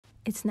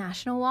It's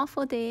National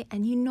Waffle Day,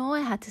 and you know I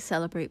had to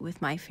celebrate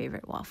with my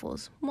favorite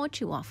waffles,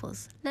 mochi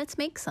waffles. Let's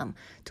make some.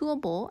 To a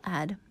bowl,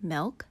 add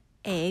milk,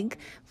 egg,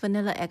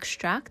 vanilla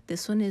extract.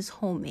 This one is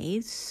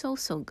homemade, so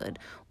good.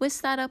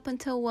 Whisk that up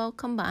until well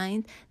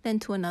combined. Then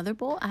to another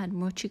bowl, add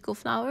mochiko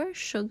flour,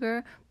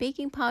 sugar,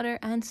 baking powder,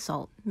 and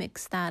salt.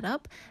 Mix that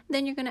up.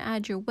 Then you're going to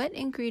add your wet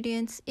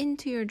ingredients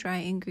into your dry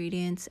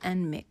ingredients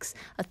and mix.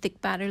 A thick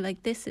batter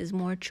like this is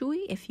more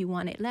chewy. If you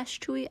want it less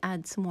chewy,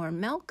 add some more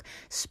milk.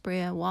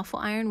 Spray a waffle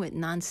iron with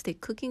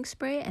nonstick cooking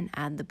spray and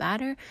add the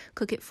batter.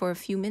 Cook it for a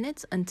few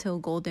minutes until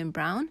golden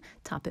brown.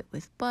 Top it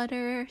with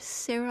butter,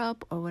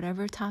 syrup, or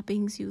whatever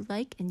toppings you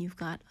like, and you've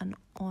got an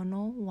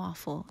ono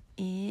waffle.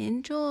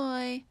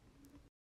 Enjoy!